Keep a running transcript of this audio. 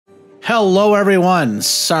Hello everyone,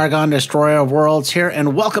 Sargon Destroyer of Worlds here,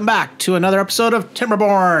 and welcome back to another episode of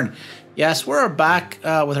Timberborn. Yes, we're back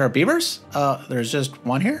with our beavers. There's just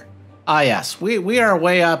one here. Yes, we are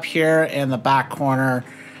way up here in the back corner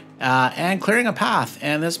and clearing a path,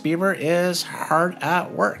 and this beaver is hard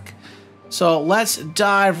at work. So let's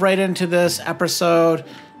dive right into this episode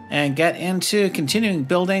and get into continuing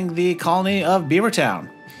building the colony of Beavertown.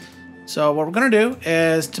 So what we're going to do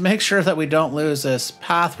is, to make sure that we don't lose this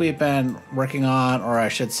path we've been working on, or I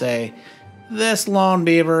should say this lone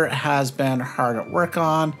beaver has been hard at work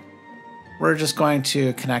on, we're just going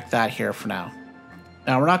to connect that here for now.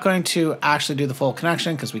 Now we're not going to actually do the full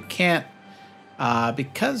connection because we can't, well,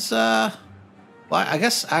 I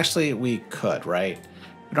guess actually we could, right?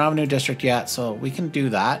 We don't have a new district yet, so we can do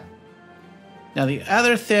that. Now the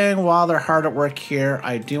other thing, while they're hard at work here,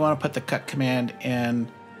 I do want to put the cut command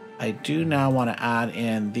in. I do now want to add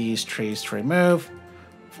in these trees to remove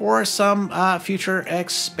for some future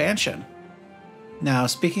expansion. Now,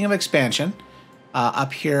 speaking of expansion,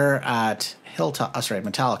 up here at Hilltop,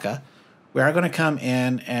 Metallica, we are going to come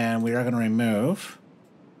in and we are going to remove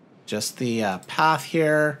just the path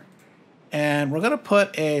here. And we're going to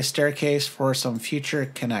put a staircase for some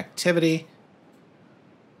future connectivity.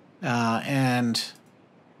 And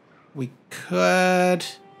we could...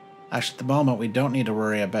 Actually, at the moment, we don't need to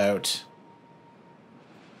worry about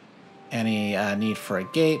any need for a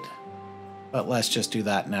gate, but let's just do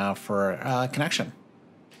that now for connection.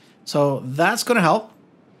 So that's going to help.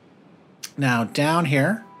 Now, down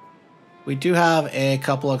here, we do have a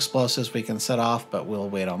couple explosives we can set off, but we'll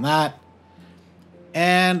wait on that.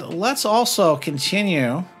 And let's also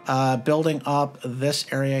continue building up this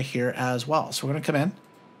area here as well. So we're going to come in.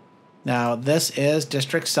 Now, this is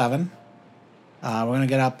District 7. We're going to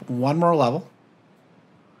get up one more level,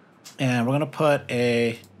 and we're going to put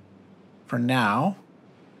for now,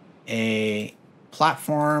 a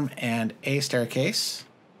platform and a staircase.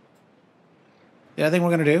 The other thing we're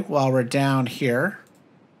going to do while we're down here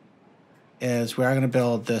is we are going to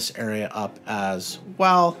build this area up as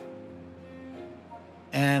well,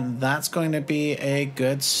 and that's going to be a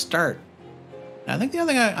good start. Now, I think the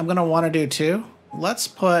other thing I'm going to want to do too, let's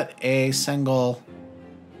put a single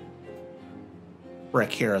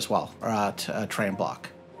brick here as well, or a train block.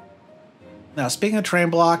 Now, speaking of train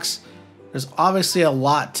blocks, there's obviously a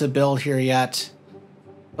lot to build here yet,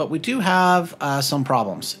 but we do have some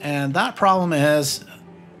problems, and that problem is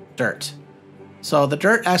dirt. So the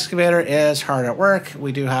dirt excavator is hard at work.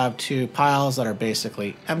 We do have two piles that are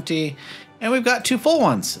basically empty, and we've got two full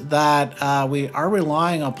ones that we are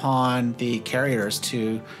relying upon the carriers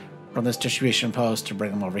from this distribution post to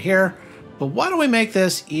bring them over here. But why don't we make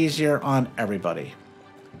this easier on everybody?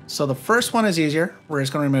 So the first one is easier. We're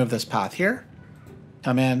just going to remove this path here,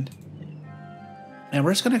 come in, and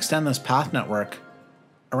we're just going to extend this path network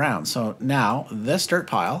around. So now this dirt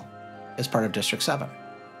pile is part of District 7.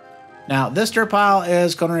 Now this dirt pile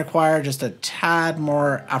is going to require just a tad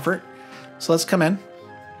more effort. So let's come in,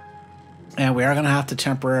 and we are going to have to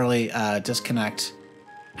temporarily disconnect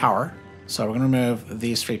power. So we're going to remove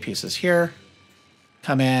these three pieces here,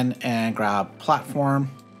 come in and grab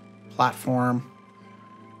platform,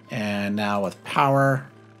 and now with power,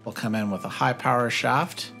 we'll come in with a high power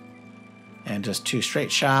shaft and just two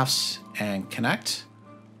straight shafts and connect.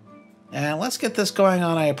 And let's get this going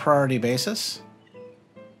on a priority basis.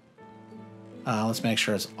 Let's make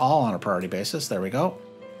sure it's all on a priority basis. There we go.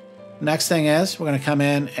 Next thing is we're going to come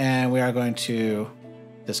in and we are going to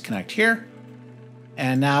disconnect here.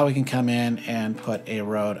 And now we can come in and put a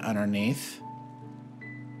road underneath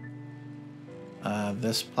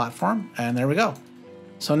this platform. And there we go.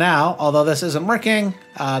 So now, although this isn't working,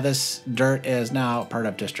 this dirt is now part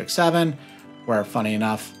of District 7, where, funny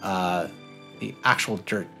enough, the actual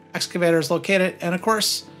dirt excavator is located. And of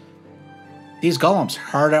course, these golems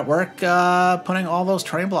hard at work putting all those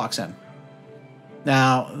terrain blocks in.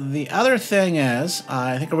 Now, the other thing is,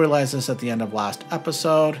 I think I realized this at the end of last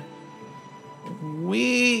episode,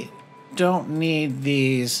 we don't need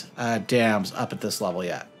these dams up at this level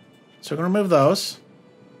yet. So we're going to remove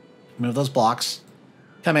those blocks.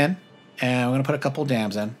 Come in, and we're going to put a couple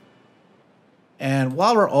dams in. And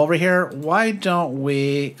while we're over here, why don't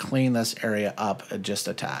we clean this area up just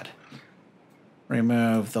a tad?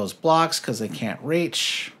 Remove those blocks because they can't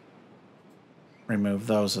reach. Remove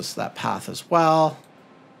those as that path as well.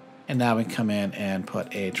 And now we come in and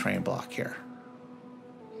put a train block here.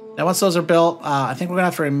 Now once those are built, I think we're going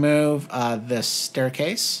to have to remove this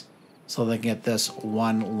staircase so they can get this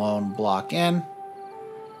one lone block in.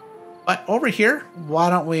 But over here, why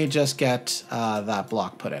don't we just get that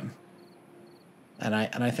block put in? And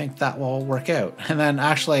I think that will work out. And then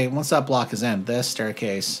actually, once that block is in, this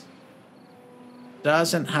staircase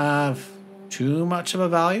doesn't have too much of a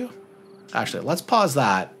value. Actually, let's pause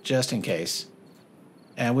that just in case.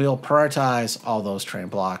 And we'll prioritize all those terrain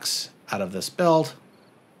blocks out of this build.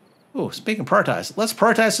 Ooh, speaking of prioritize, let's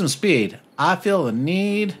prioritize some speed. I feel the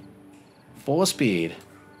need for speed.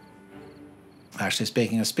 Actually,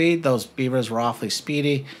 speaking of speed, those beavers were awfully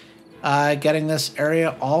speedy. Getting this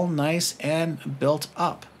area all nice and built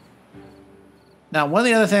up. Now, one of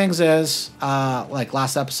the other things is, like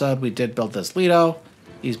last episode, we did build this Lido.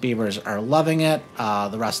 These beavers are loving it.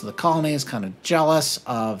 The rest of the colony is kind of jealous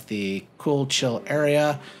of the cool, chill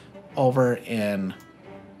area over in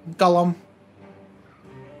Gollum,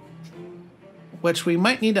 which we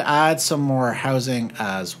might need to add some more housing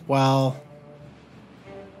as well.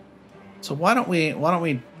 So why don't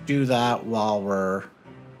we do that while we're...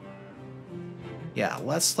 Yeah,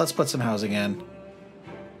 let's put some housing in.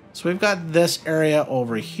 So we've got this area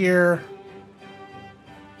over here.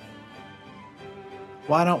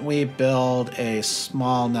 Why don't we build a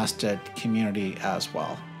small nested community as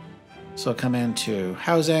well? So come into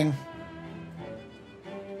housing.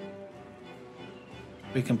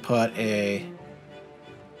 We can put a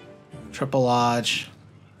triple lodge.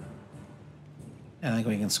 And I think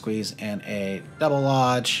we can squeeze in a double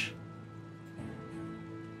lodge.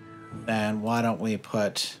 Then why don't we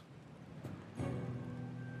put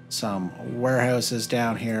some warehouses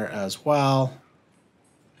down here as well.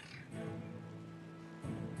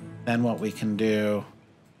 Then what we can do...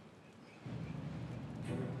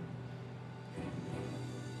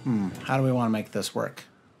 how do we want to make this work?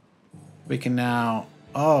 We can now...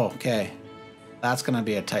 Oh, okay. That's going to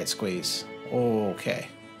be a tight squeeze. Okay.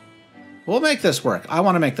 We'll make this work. I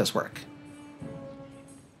want to make this work.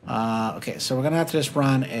 Okay, so we're going to have to just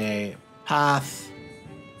run a path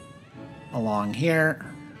along here.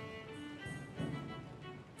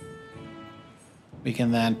 We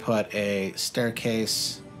can then put a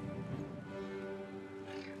staircase.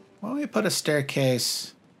 Why don't we put a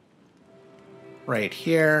staircase right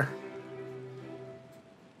here?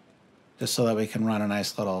 Just so that we can run a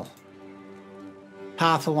nice little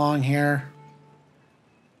path along here.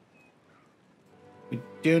 We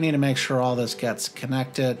do need to make sure all this gets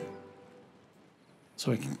connected.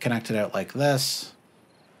 So we can connect it out like this.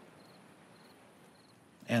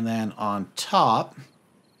 And then on top,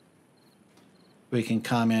 we can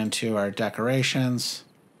come into our decorations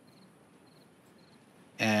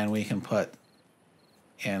and we can put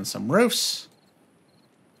in some roofs.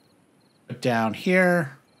 But down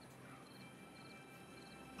here,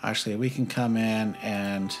 actually we can come in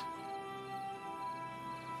and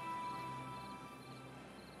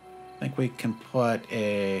I think we can put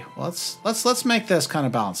a, let's make this kind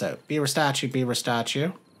of balance out. Beaver statue, beaver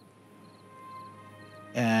statue.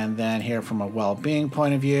 And then here from a well-being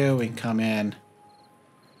point of view, we can come in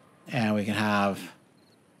and we can have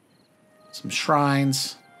some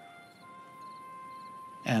shrines.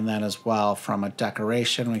 And then as well from a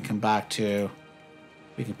decoration, we come back to,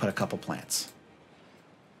 we can put a couple plants.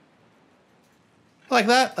 Like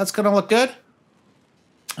that, that's gonna look good.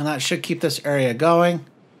 And that should keep this area going.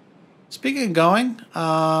 Speaking of going,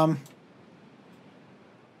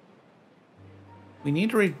 we need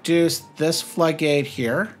to reduce this floodgate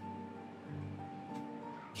here.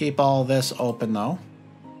 Keep all this open though.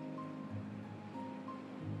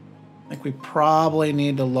 I think we probably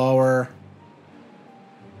need to lower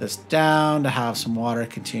this down to have some water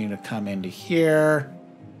continue to come into here.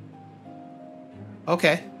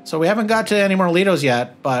 Okay, so we haven't got to any more Lidos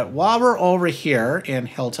yet, but while we're over here in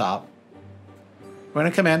Hilltop, we're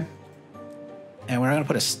gonna come in and we're gonna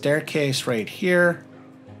put a staircase right here.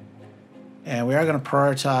 And we are gonna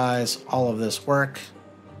prioritize all of this work.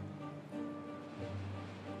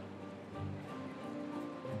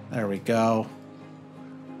 There we go.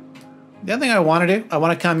 The other thing I want to do, I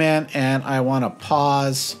want to come in and I want to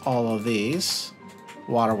pause all of these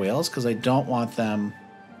water wheels because I don't want them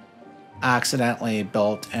accidentally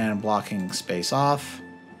built and blocking space off.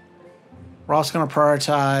 We're also going to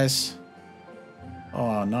prioritize,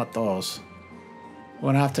 oh, not those. We're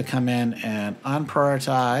going to have to come in and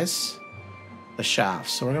unprioritize the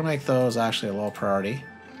shafts. So we're going to make those actually a low priority.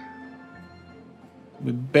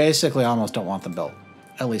 We basically almost don't want them built,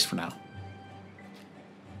 at least for now.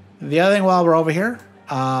 The other thing while we're over here,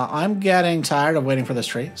 I'm getting tired of waiting for this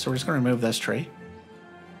tree, so we're just going to remove this tree.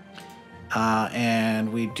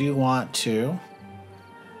 And we do want to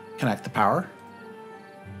connect the power.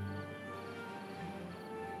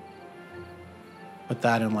 Put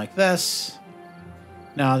that in like this.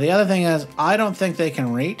 Now, the other thing is, I don't think they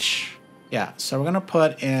can reach. Yeah, so we're going to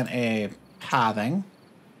put in a pathing.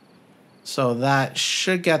 So that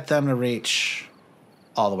should get them to reach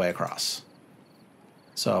all the way across.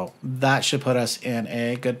 So that should put us in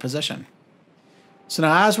a good position. So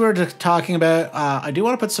now, as we were talking about, I do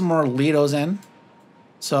want to put some more Lidos in.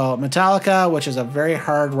 So Metallica, which is a very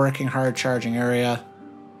hard-working, hard-charging area.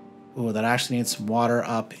 Ooh, that actually needs some water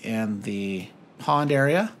up in the pond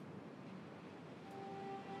area.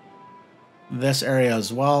 This area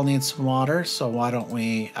as well needs some water, so why don't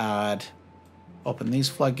we open these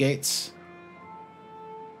floodgates.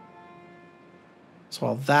 So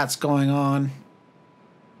while that's going on,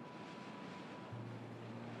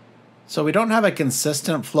 so we don't have a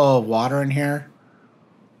consistent flow of water in here,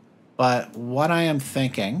 but what I am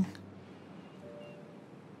thinking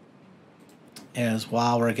is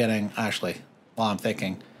while I'm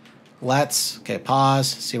thinking, let's, pause,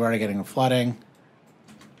 see where we're getting flooding.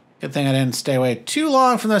 Good thing I didn't stay away too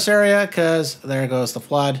long from this area because there goes the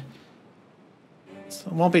flood. So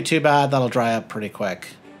it won't be too bad. That'll dry up pretty quick.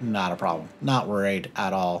 Not a problem. Not worried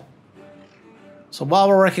at all. So while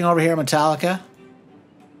we're working over here in Metallica,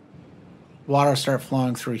 water will start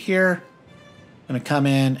flowing through here. I'm going to come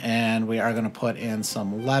in and we are going to put in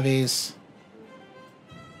some levees.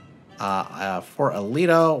 For a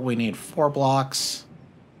Lido, we need 4 blocks.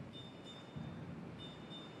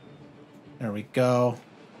 There we go.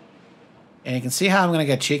 And you can see how I'm going to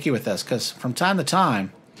get cheeky with this, because from time to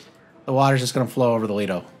time, the water's just going to flow over the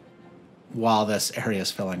Lido while this area is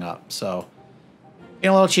filling up. So, being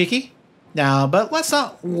a little cheeky. Now, but let's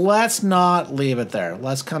not leave it there.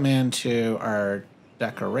 Let's come into our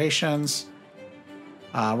decorations.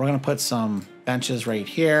 We're going to put some benches right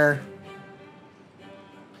here.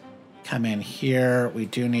 Come in here. We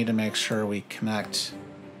do need to make sure we connect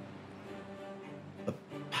the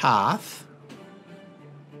path.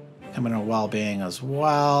 Come into well-being as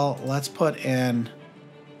well. Let's put in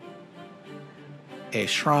a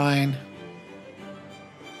shrine.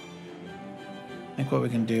 I think what we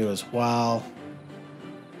can do as well,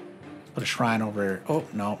 put a shrine over. Oh,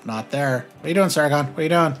 no, not there. What are you doing, Sargon? What are you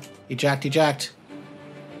doing? Eject.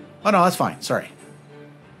 Oh, no, that's fine. Sorry.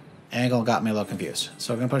 Angle got me a little confused.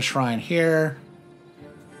 So we're going to put a shrine here.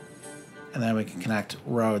 And then we can connect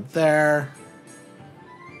road there.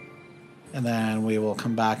 And then we will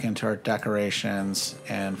come back into our decorations.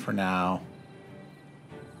 And for now,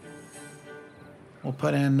 we'll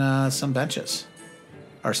put in some benches.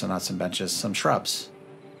 Or so not some benches, some shrubs.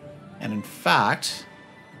 And in fact,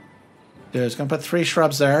 there's going to put 3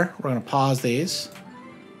 shrubs there. We're going to pause these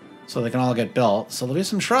so they can all get built. So there'll be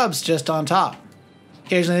some shrubs just on top.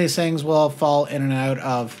 Occasionally these things will fall in and out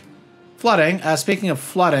of flooding. Speaking of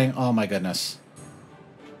flooding, oh my goodness.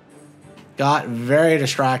 Got very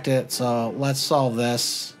distracted, so let's solve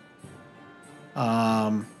this.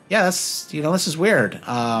 Yeah, this is weird.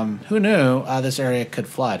 Who knew this area could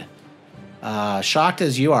flood? Shocked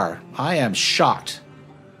as you are. I am shocked.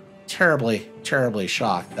 Terribly, terribly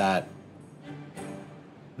shocked that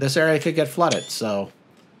this area could get flooded. So,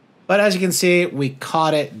 but as you can see, we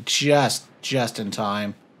caught it just in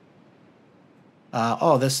time.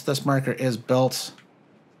 Oh, this marker is built.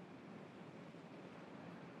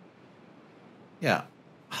 Yeah,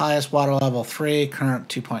 highest water level 3, current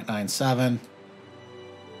 2.97.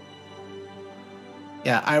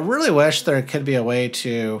 Yeah, I really wish there could be a way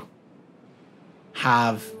to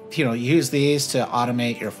have, use these to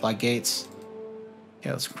automate your floodgates.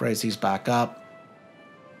 Yeah, let's raise these back up.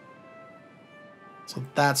 So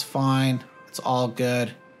that's fine. It's all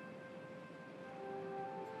good.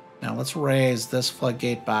 Now let's raise this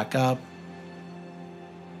floodgate back up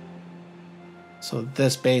so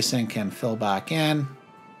this basin can fill back in.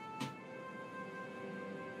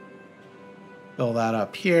 Fill that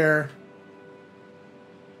up here.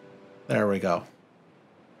 There we go.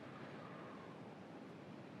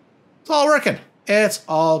 It's all working. It's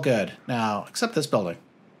all good. Now, except this building.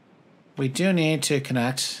 We do need to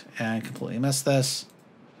connect, and completely missed this,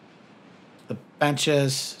 the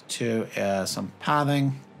benches to some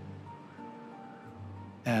pathing.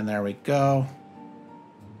 And there we go.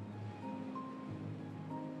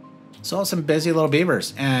 So some busy little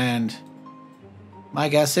beavers. And my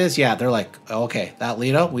guess is, yeah, they're like, okay, that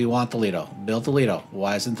Lido, we want the Lido. Build the Lido.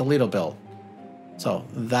 Why isn't the Lido built? So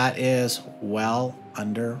that is well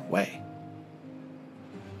underway.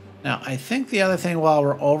 Now, I think the other thing while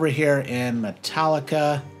we're over here in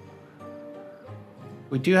Metallica,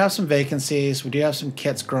 we do have some vacancies. We do have some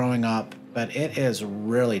kits growing up, but it is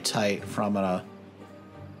really tight from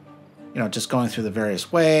just going through the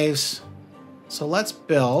various waves. So let's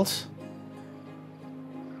build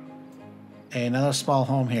another small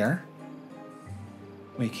home here.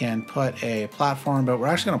 we can put a platform, but we're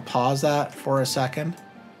actually going to pause that for a second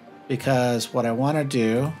because what I want to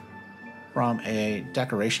do from a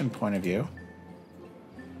decoration point of view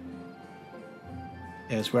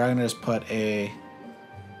is we're going to just put a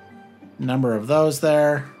number of those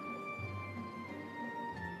there,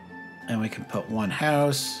 and we can put one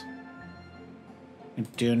house. We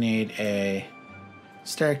do need a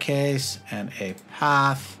staircase and a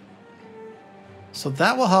path, so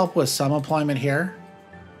that will help with some employment here.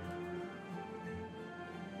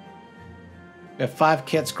 We have 5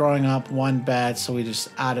 kits growing up, 1 bed, so we just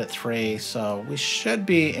added 3, so we should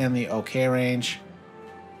be in the okay range.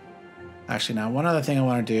 Actually, now one other thing I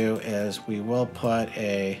want to do is we will put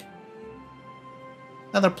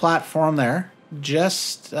another platform there,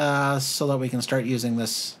 just so that we can start using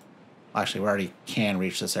this. Actually, we already can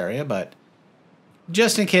reach this area, but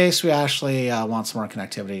just in case we actually want some more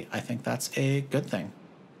connectivity, I think that's a good thing.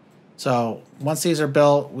 So once these are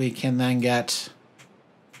built, we can then get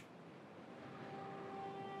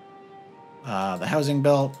the housing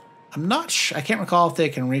built. I'm not sure, I can't recall if they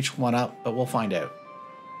can reach one up, but we'll find out.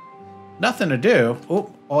 Nothing to do.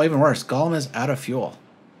 Oh, even worse, Golem is out of fuel.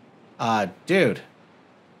 Dude.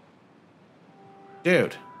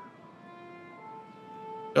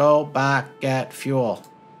 Go back, get fuel.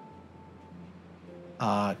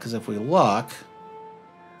 Because if we look,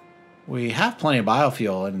 we have plenty of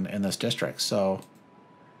biofuel in this district, so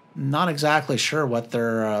not exactly sure what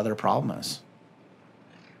their problem is.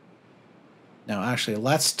 Now, actually,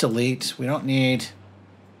 let's delete. We don't need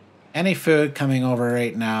any food coming over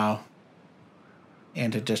right now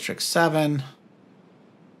into District 7.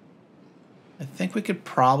 I think we could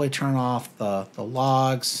probably turn off the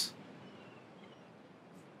logs,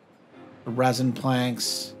 the resin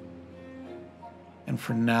planks, and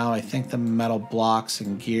for now, I think the metal blocks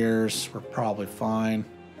and gears were probably fine.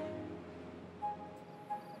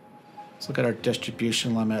 Let's look at our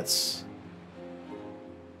distribution limits.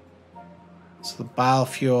 So the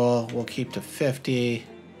biofuel we'll keep to 50.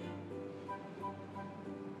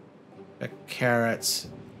 The carrots,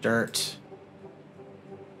 dirt.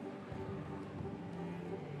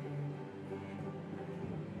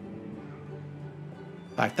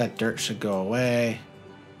 In fact, that dirt should go away.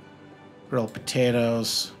 Grilled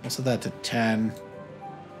potatoes, we'll set that to 10.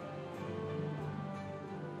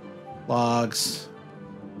 Logs,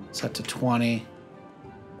 set to 20.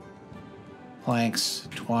 Planks,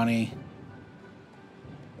 20.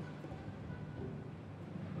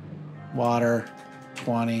 Water,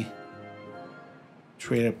 20.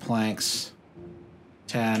 Treated planks,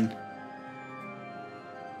 10.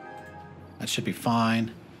 That should be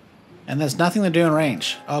fine. And there's nothing to do in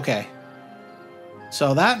range. Okay.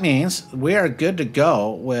 So that means we are good to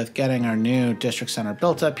go with getting our new district center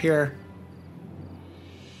built up here.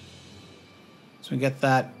 So we get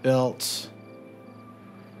that built.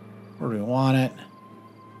 Where do we want it?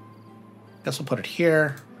 Guess we'll put it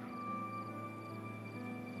here.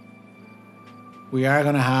 We are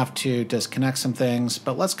going to have to disconnect some things,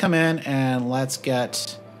 but let's come in and let's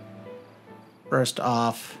get, first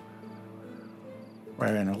off, we're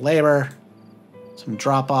in labor, some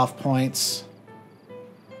drop-off points.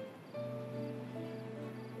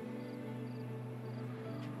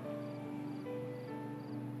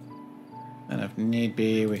 And if need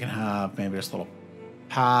be, we can have maybe just a little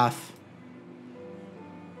path.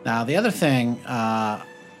 Now, the other thing,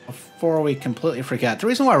 before we completely forget, the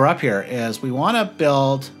reason why we're up here is we want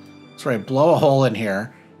to blow a hole in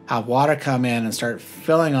here, have water come in and start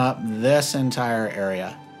filling up this entire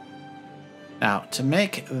area. Now, to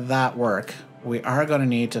make that work, we are going to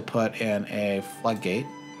need to put in a floodgate.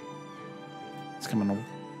 Let's come into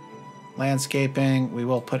landscaping. We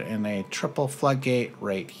will put in a triple floodgate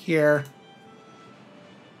right here.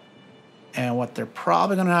 And what they're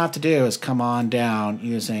probably going to have to do is come on down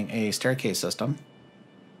using a staircase system.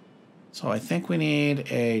 So I think we need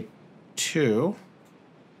a 2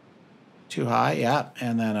 high, yeah,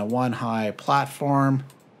 and then a 1 high platform.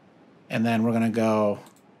 And then we're going to go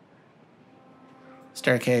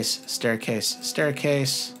staircase, staircase,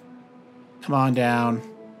 staircase. Come on down.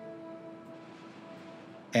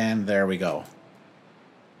 And there we go.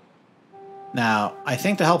 Now, I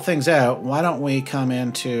think to help things out, why don't we come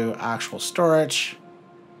into actual storage,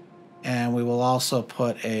 and we will also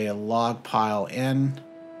put a log pile in.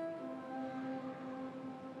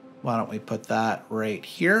 Why don't we put that right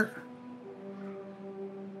here?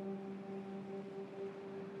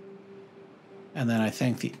 And then I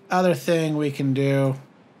think the other thing we can do,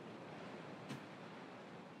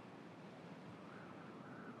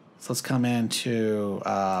 so let's come into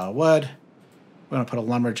wood. We're going to put a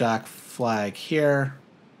lumberjack flag here.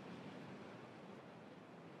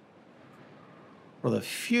 for the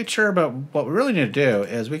future, but what we really need to do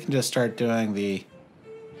is we can just start doing the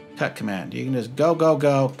cut command. You can just go, go,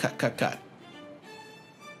 go, cut, cut, cut.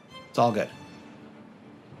 It's all good.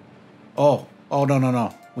 Oh, no, no,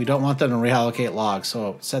 no. We don't want them to reallocate logs,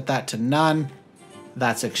 so set that to none.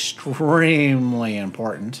 That's extremely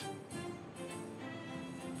important.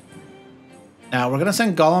 Now we're going to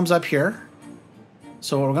send golems up here.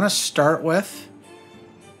 So what we're going to start with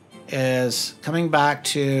is coming back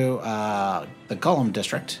to the golem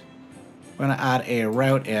district. We're going to add a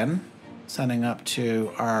route in, sending up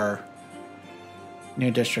to our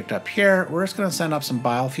new district up here. We're just going to send up some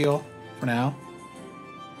biofuel for now.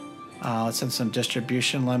 Let's send some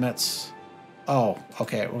distribution limits. Oh,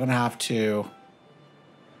 okay. We're going to have to...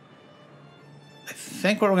 I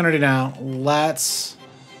think what we're going to do now, let's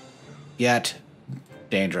get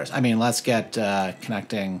dangerous. I mean, let's get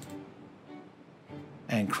connecting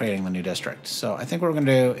and creating the new district. So I think what we're going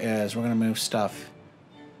to do is we're going to move stuff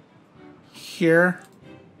here.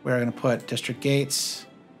 We're going to put district gates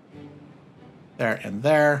there and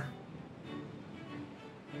there.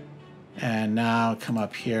 And now come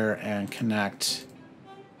up here and connect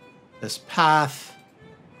this path.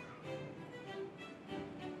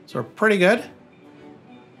 So we're pretty good.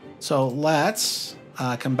 So let's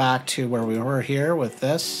come back to where we were here with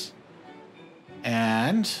this.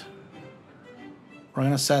 And we're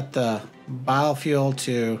going to set the biofuel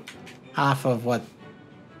to half of what,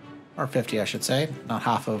 or 50 I should say, not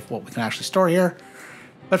half of what we can actually store here.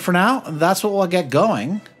 But for now, that's what we'll get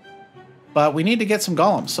going. But we need to get some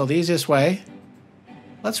golems. So the easiest way,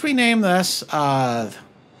 let's rename this, call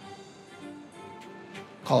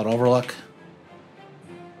it Overlook.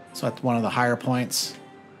 So at one of the higher points.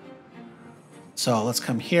 So let's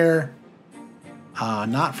come here,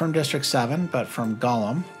 not from District 7, but from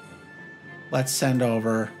Golem. Let's send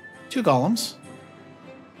over 2 golems.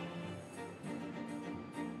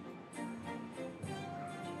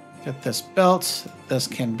 Get this built. This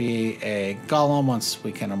can be a golem once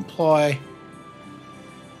we can employ.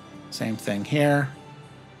 Same thing here.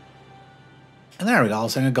 And there we go. All of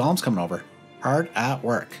a sudden a golem's coming over. Hard at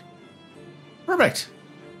work. Perfect.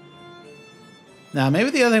 Now maybe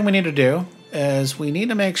the other thing we need to do is we need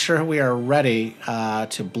to make sure we are ready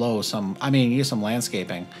to blow some, use some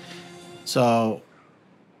landscaping. So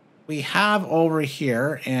we have over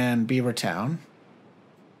here in Beavertown,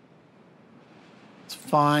 let's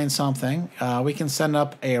find something. We can send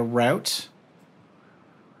up a route.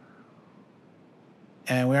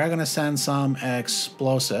 And we are going to send some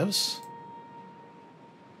explosives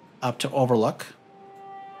up to Overlook.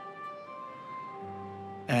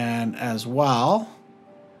 And as well,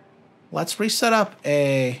 let's reset up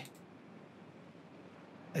a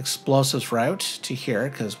explosives route to here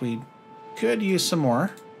because we could use some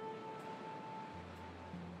more.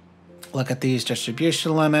 Look at these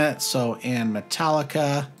distribution limits. So in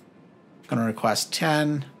Metallica, I'm going to request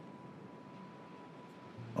 10.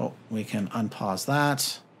 Oh, we can unpause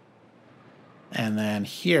that. And then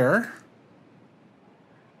here,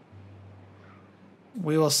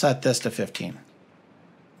 we will set this to 15.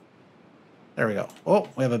 There we go. Oh,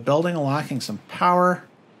 we have a building lacking some power.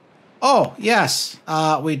 Oh, yes.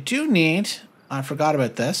 We do need, I forgot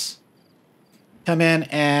about this, come in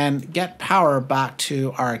and get power back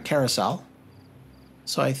to our carousel.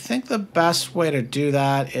 So I think the best way to do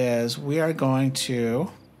that is we are going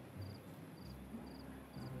to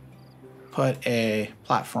put a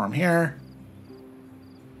platform here.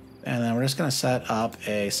 And then we're just going to set up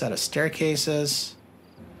a set of staircases.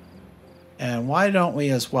 And why don't we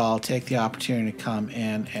as well take the opportunity to come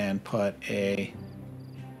in and put a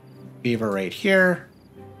beaver right here.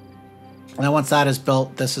 And then once that is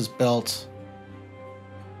built, this is built,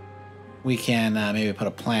 we can maybe put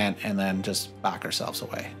a plant and then just back ourselves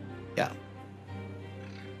away. Yeah.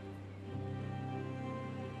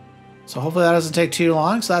 So hopefully that doesn't take too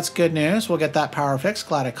long. So that's good news. We'll get that power fixed.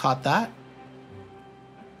 Glad I caught that.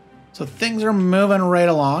 So things are moving right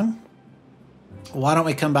along. Why don't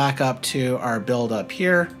we come back up to our build up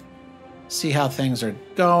here, see how things are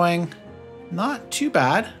going. Not too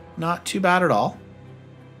bad. Not too bad at all.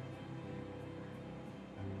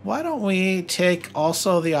 Why don't we take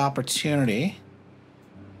also the opportunity.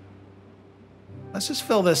 Let's just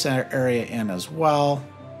fill this area in as well.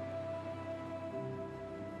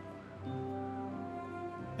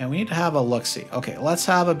 And we need to have a look-see. Okay, let's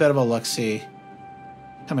have a bit of a look-see.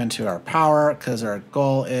 Come into our power, because our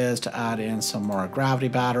goal is to add in some more gravity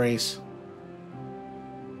batteries.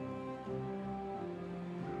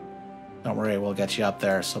 Don't worry, we'll get you up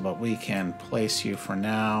there, but we can place you for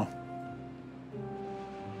now.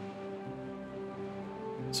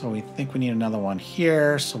 So So we think we need another one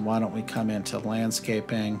here. So why don't we come into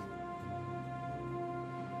landscaping?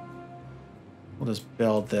 We'll just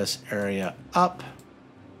build this area up.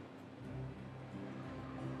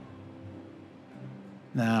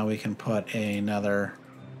 Now we can put another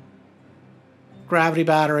gravity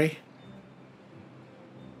battery.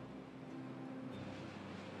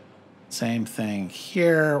 Same thing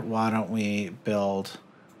here. Why don't we build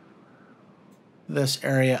this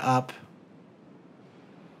area up?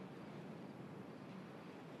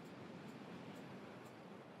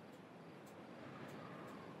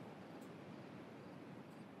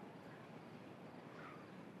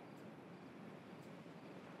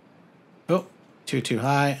 Oh, too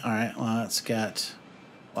high. All right, well, let's get,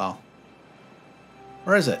 well,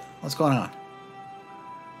 where is it? What's going on?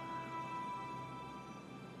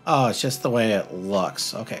 Oh, it's just the way it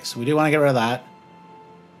looks. Okay, so we do want to get rid of that.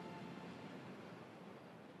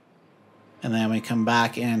 And then we come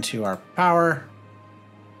back into our power.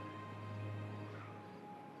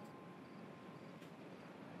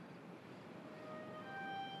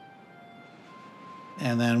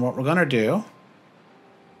 And then what we're going to do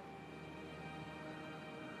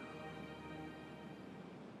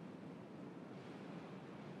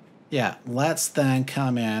let's then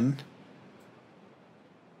come in.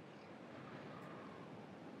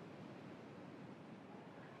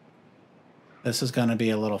 This is going to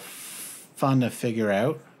be a little fun to figure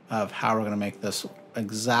out of how we're going to make this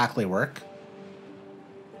exactly work.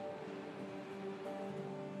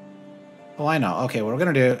 Oh, I know. Okay, what we're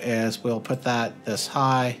going to do is we'll put that this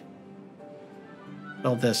high,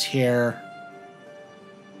 build this here,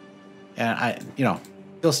 and you'll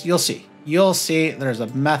see. You'll see there's a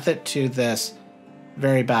method to this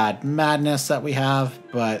very bad madness that we have,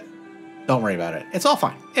 but don't worry about it. It's all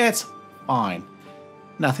fine. It's fine.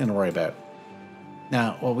 Nothing to worry about.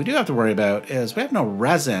 Now, what we do have to worry about is we have no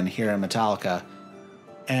resin here in Metallica,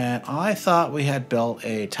 and I thought we had built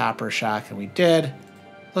a tapper shack, and we did.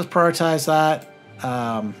 Let's prioritize that.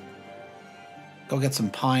 Go get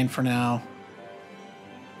some pine for now.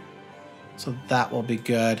 So that will be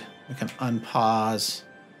good. We can unpause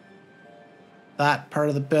that part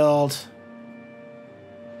of the build.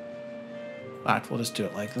 In fact, we'll just do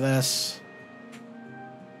it like this.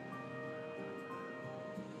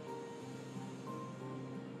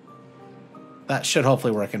 That should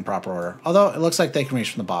hopefully work in proper order. Although it looks like they can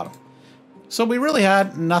reach from the bottom. So we really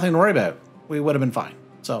had nothing to worry about. We would have been fine.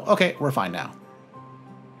 So, okay, we're fine now.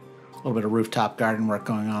 A little bit of rooftop garden work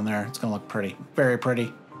going on there. It's going to look pretty. Very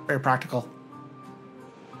pretty. Very practical.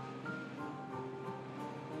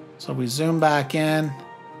 So we zoom back in.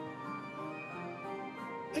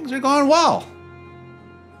 Things are going well.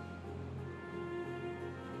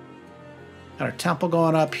 Got our temple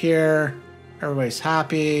going up here. Everybody's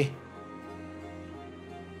happy.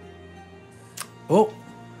 Oh,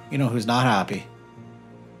 you know who's not happy?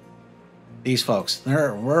 These folks.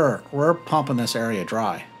 We're pumping this area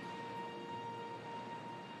dry.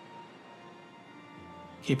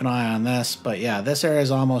 Keep an eye on this, but yeah, this area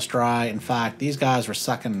is almost dry. In fact, these guys were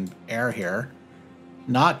sucking air here.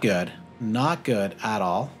 Not good. Not good at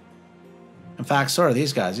all. In fact, so are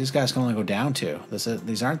these guys. These guys can only go down two.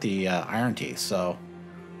 These aren't the iron teeth, so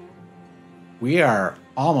we are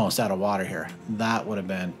almost out of water here. That would have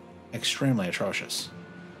been extremely atrocious.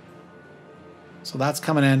 So that's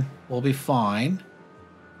coming in. We'll be fine.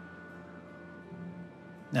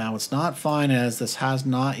 Now, what's not fine is this has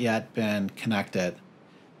not yet been connected.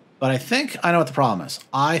 But I think I know what the problem is.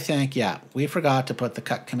 I think, yeah, we forgot to put the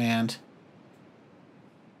cut command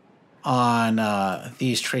on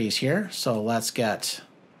these trees here. So let's get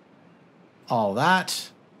all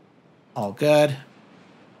that. All good.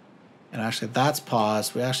 And actually, that's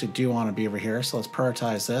paused. We actually do want a beaver here. So let's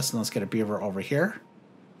prioritize this and let's get a beaver over here.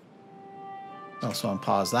 Also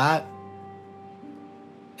unpause that.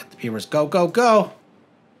 Get the beavers. Go, go, go.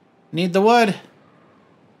 Need the wood.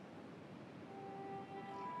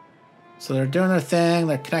 So they're doing their thing.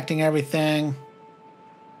 They're connecting everything.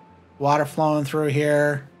 Water flowing through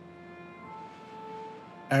here.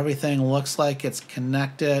 Everything looks like it's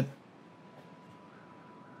connected.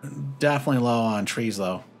 Definitely low on trees,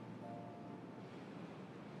 though.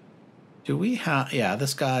 Do we have... Yeah,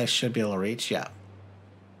 this guy should be able to reach. Yeah.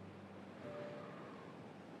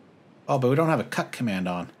 Oh, but we don't have a cut command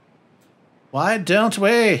on. Why don't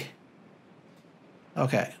we?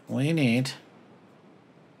 Okay, we need...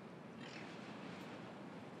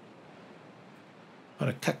 Put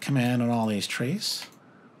a cut command on all these trees.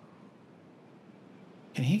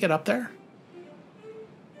 Can he get up there?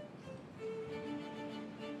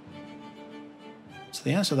 So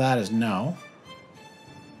the answer to that is no.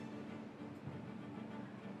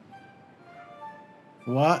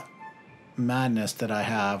 What madness did I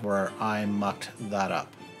have where I mucked that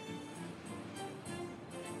up?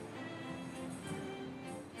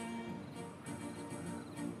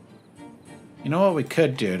 You know what we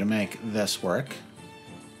could do to make this work?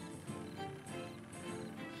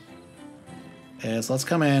 Is let's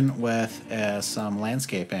come in with some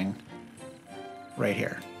landscaping right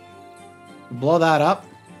here. Blow that up,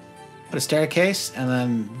 put a staircase, and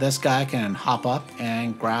then this guy can hop up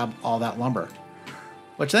and grab all that lumber,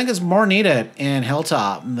 which I think is more needed in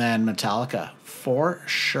Hilltop than Metallica, for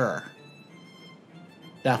sure.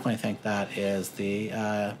 Definitely think that is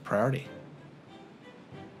the priority.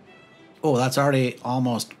 Oh, that's already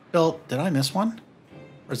almost built. Did I miss one?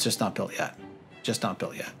 Or it's just not built yet? Just not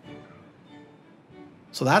built yet.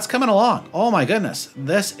 So that's coming along. Oh my goodness.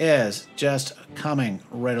 This is just coming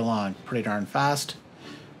right along pretty darn fast.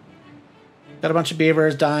 Got a bunch of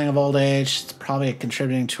beavers dying of old age. It's probably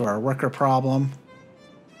contributing to our worker problem.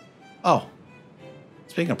 Oh,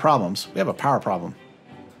 speaking of problems, we have a power problem.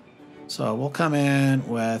 So we'll come in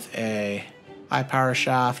with a high power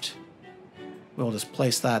shaft. We'll just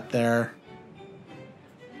place that there.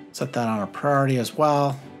 Set that on a priority as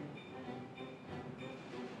well.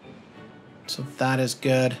 So that is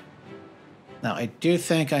good. Now I do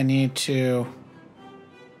think I need to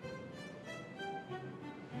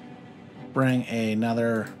bring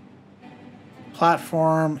another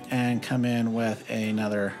platform and come in with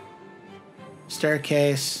another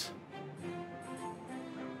staircase.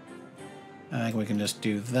 I think we can just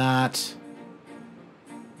do that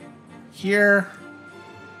here.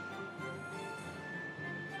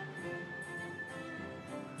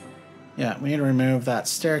 Yeah, we need to remove that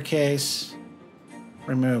staircase.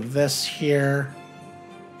 Remove this here.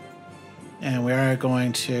 And we are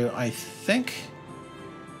going to, I think,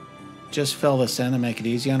 just fill this in and make it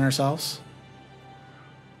easy on ourselves.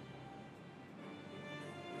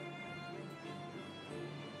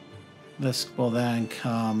 This will then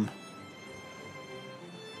come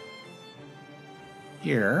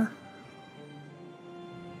here.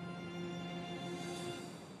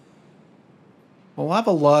 We'll have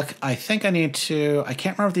a look. I think I need to, I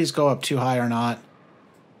can't remember if these go up too high or not,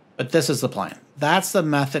 but this is the plan. That's the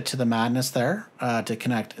method to the madness there, to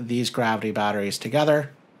connect these gravity batteries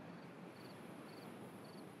together.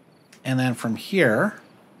 And then from here,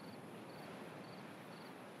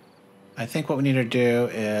 I think what we need to do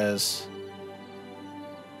is,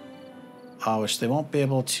 which they won't be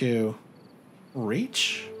able to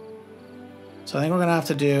reach. So I think we're gonna have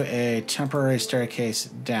to do a temporary staircase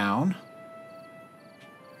down.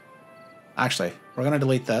 Actually, we're gonna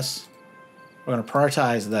delete this. We're gonna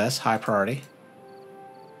prioritize this, high priority.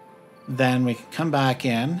 Then we can come back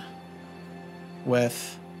in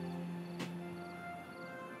with,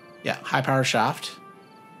 yeah, high power shaft.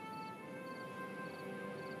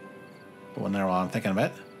 Put one there while I'm thinking of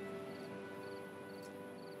it.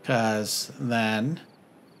 Because then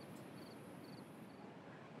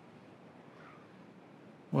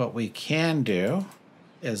what we can do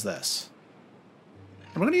is this.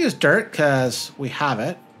 And we're going to use dirt because we have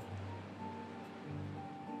it.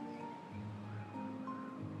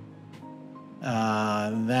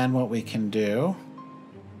 Then what we can do,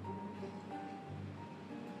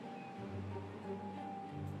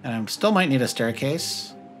 and I still might need a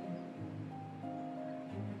staircase.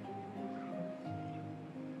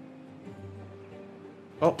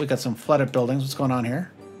 Oh, we got some flooded buildings. What's going on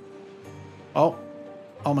here? Oh,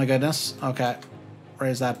 oh my goodness. Okay,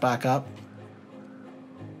 raise that back up.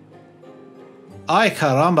 Ay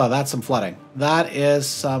caramba, that's some flooding. That is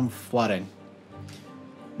some flooding.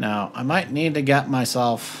 Now, I might need to get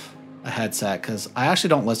myself a headset because I actually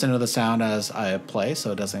don't listen to the sound as I play,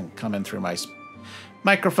 so it doesn't come in through my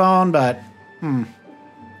microphone, but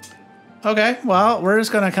okay, well, we're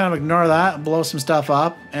just going to kind of ignore that, blow some stuff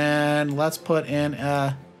up, and let's put in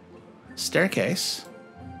a staircase.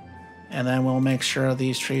 And then we'll make sure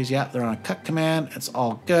these trees, yep, they're on a cut command. It's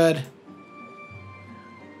all good.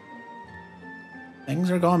 Things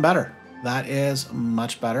are going better. That is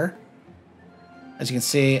much better. As you can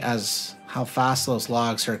see, as how fast those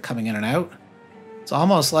logs are coming in and out. It's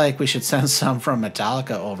almost like we should send some from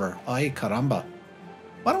Metallica over. Ay caramba.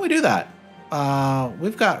 Why don't we do that?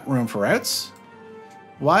 We've got room for routes.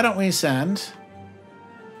 Why don't we send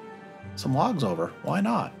some logs over? Why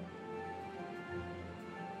not?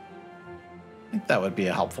 I think that would be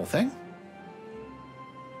a helpful thing.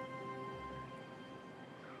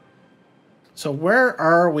 So where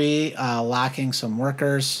are we lacking some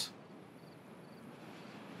workers?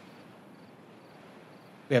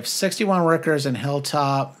 We have 61 workers in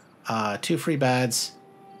Hilltop, 2 free beds.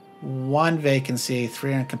 1 vacancy,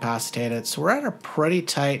 3 incapacitated. So we're at a pretty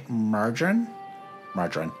tight margin.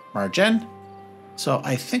 So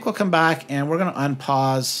I think we'll come back and we're going to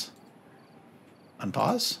unpause.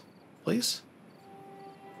 Unpause, please.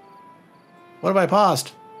 What have I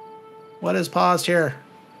paused? What is paused here?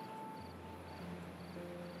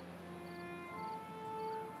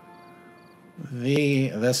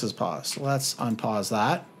 This is paused. Let's unpause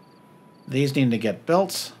that. These need to get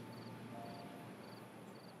built.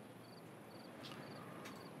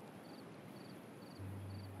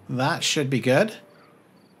 That should be good.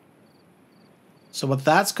 So what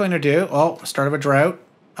that's going to do, oh, start of a drought.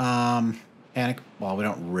 Panic. Well, we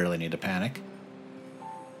don't really need to panic.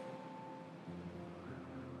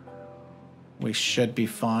 We should be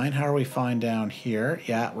fine. How are we fine down here?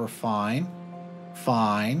 Yeah, we're fine.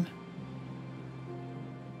 Fine.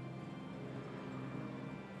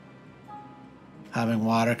 Having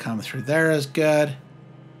water come through there is good.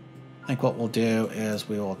 I think what we'll do is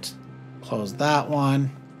we will close that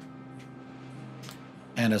one.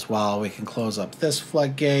 And as well, we can close up this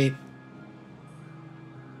floodgate.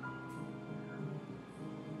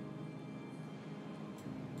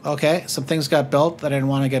 Okay, some things got built that I didn't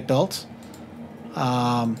want to get built.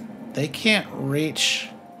 They can't reach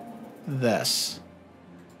this.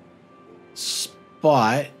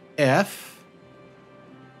 But if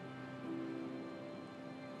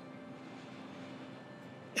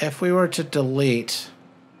we were to delete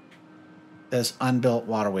this unbuilt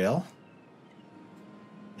water wheel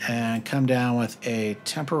and come down with a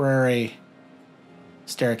temporary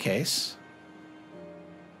staircase,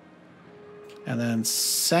 and then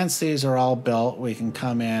since these are all built, we can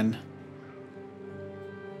come in,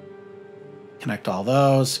 connect all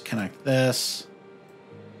those, connect this.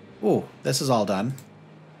 Ooh, this is all done.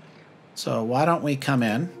 So why don't we come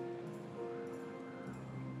in?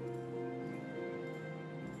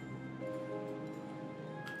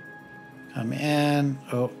 Come in.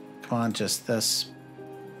 Oh, come on, just this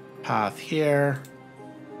path here.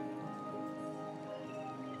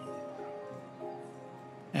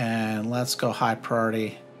 And let's go high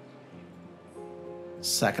priority,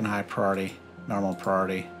 second high priority, normal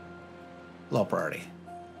priority, low priority.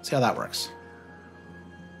 See how that works.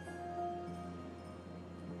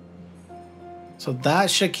 So that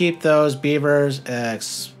should keep those beavers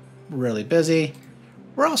really busy.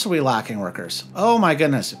 We're also lacking workers. Oh my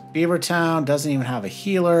goodness, Beavertown doesn't even have a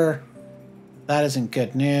healer. That isn't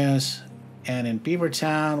good news. And in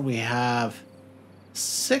Beavertown, we have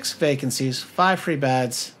 6 vacancies, 5 free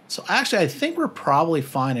beds. So actually, I think we're probably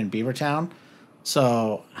fine in Beavertown.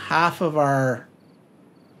 So half of our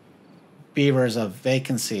beavers of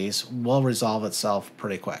vacancies will resolve itself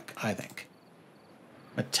pretty quick, I think.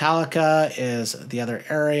 Metallica is the other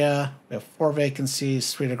area. We have 4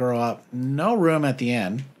 vacancies, 3 to grow up. No room at the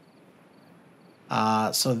inn.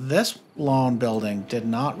 So this lone building did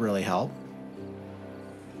not really help.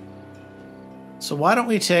 So why don't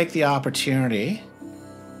we take the opportunity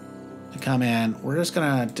to come in. We're just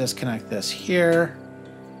going to disconnect this here.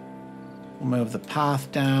 We'll move the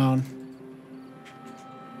path down.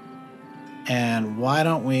 And why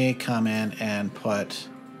don't we come in and put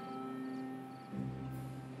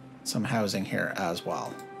some housing here as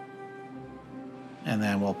well. And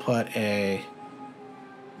then we'll put a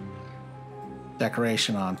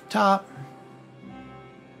decoration on top.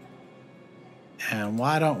 And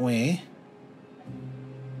why don't we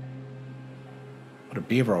put a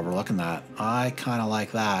beaver overlooking that? I kind of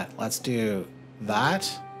like that. Let's do that.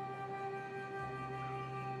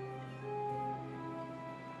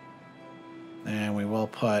 And we will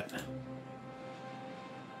put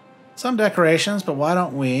some decorations, but why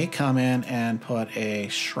don't we come in and put a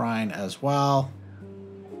shrine as well.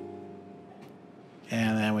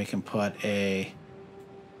 And then we can put a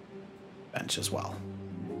bench as well.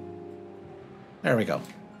 There we go.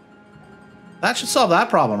 That should solve that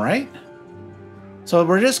problem, right? So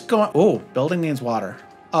we're just going... Oh, building needs water.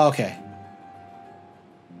 Okay.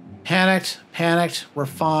 Panicked. We're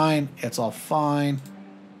fine. It's all fine.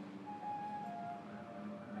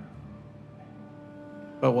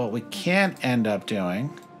 But what we can end up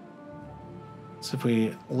doing is if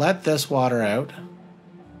we let this water out,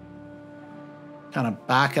 kind of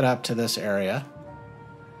back it up to this area.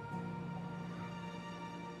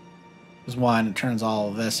 Because one, it turns all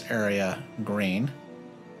of this area green.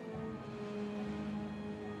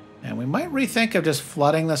 And we might rethink of just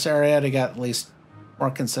flooding this area to get at least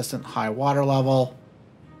more consistent high water level.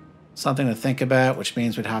 Something to think about, which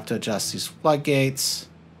means we'd have to adjust these floodgates.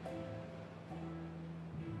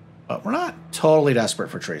 But we're not totally desperate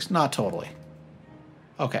for trees. Not totally.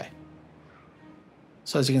 Okay.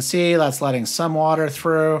 So as you can see, that's letting some water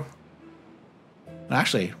through. And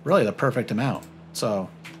actually, really the perfect amount. So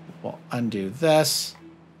we'll undo this.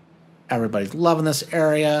 Everybody's loving this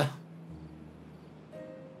area.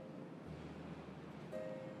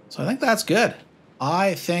 So I think that's good.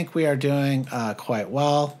 I think we are doing quite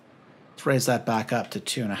well. Let's raise that back up to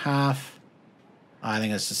 2.5. I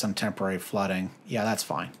think it's just some temporary flooding. Yeah, that's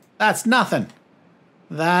fine. That's nothing.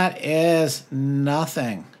 That is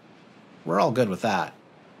nothing. We're all good with that.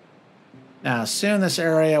 Now, soon this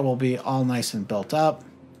area will be all nice and built up.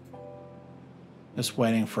 Just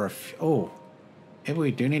waiting for a few. Oh, maybe we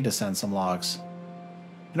do need to send some logs.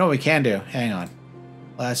 You know what we can do? Hang on.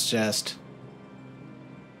 Let's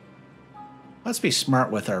be smart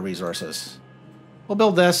with our resources. We'll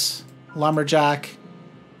build this. Lumberjack.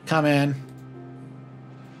 Come in.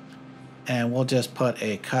 And we'll just put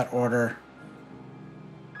a cut order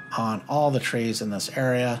on all the trees in this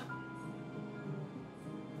area.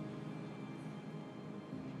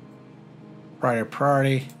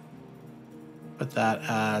 Priority. Put that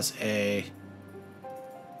as a...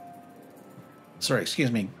 Sorry,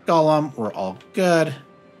 excuse me, golem. We're all good.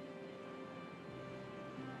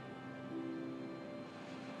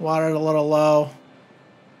 Watered a little low.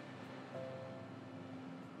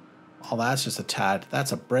 Oh, that's just a tad.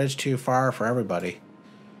 That's a bridge too far for everybody.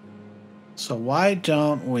 So why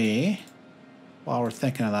don't we, while we're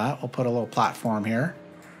thinking of that, we'll put a little platform here.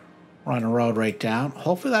 Run a road right down.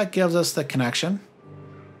 Hopefully that gives us the connection.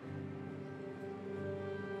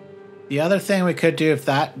 The other thing we could do if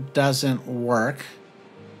that doesn't work,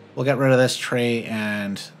 we'll get rid of this tree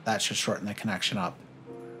and that should shorten the connection up.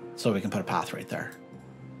 So we can put a path right there.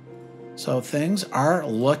 So things are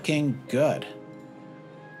looking good.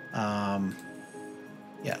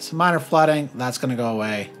 Yeah, some minor flooding, that's going to go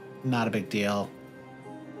away. Not a big deal.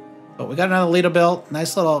 But we got another Lido built.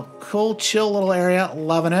 Nice little, cool, chill little area.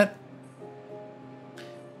 Loving it.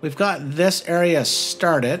 We've got this area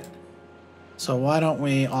started. So why don't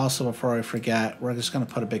we also, before we forget, we're just going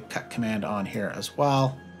to put a big cut command on here as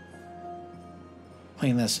well.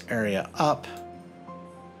 Clean this area up.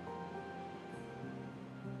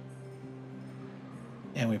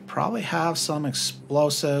 And we probably have some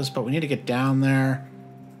explosives, but we need to get down there.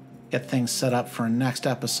 Get things set up for next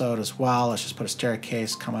episode as well. Let's just put a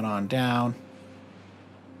staircase coming on down.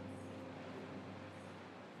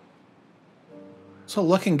 So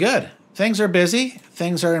looking good. Things are busy.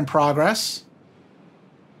 Things are in progress.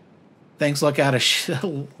 Things look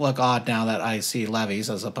look odd now that I see levees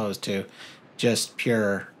as opposed to just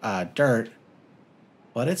pure dirt.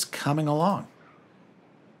 But it's coming along.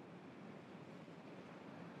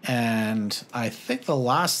 And I think the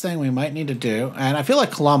last thing we might need to do, and I feel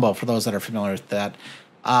like Columbo, for those that are familiar with that,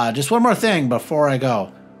 just one more thing before I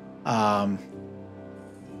go. I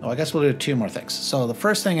guess we'll do 2 more things. So the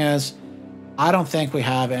first thing is, I don't think we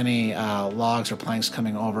have any logs or planks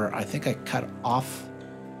coming over. I think I cut off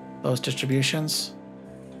those distributions.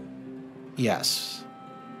 Yes.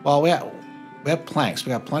 Well, we have planks. We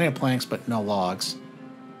got plenty of planks, but no logs.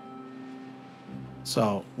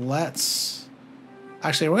 So let's...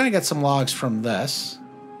 Actually, we're going to get some logs from this.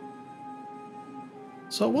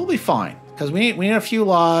 So we'll be fine. Because we need a few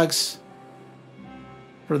logs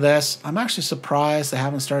for this. I'm actually surprised they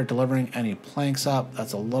haven't started delivering any planks up.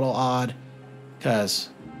 That's a little odd. Because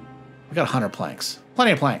we got 100 planks.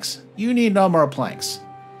 Plenty of planks. You need no more planks.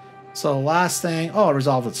 So last thing... Oh, it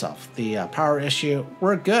resolved itself. The power issue.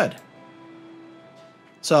 We're good.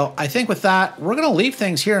 So I think with that, we're going to leave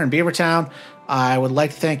things here in Beavertown. I would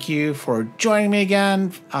like to thank you for joining me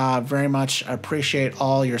again. Very much appreciate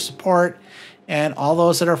all your support and all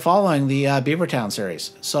those that are following the Beavertown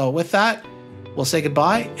series. So with that, we'll say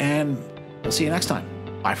goodbye and we'll see you next time.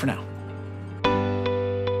 Bye for now.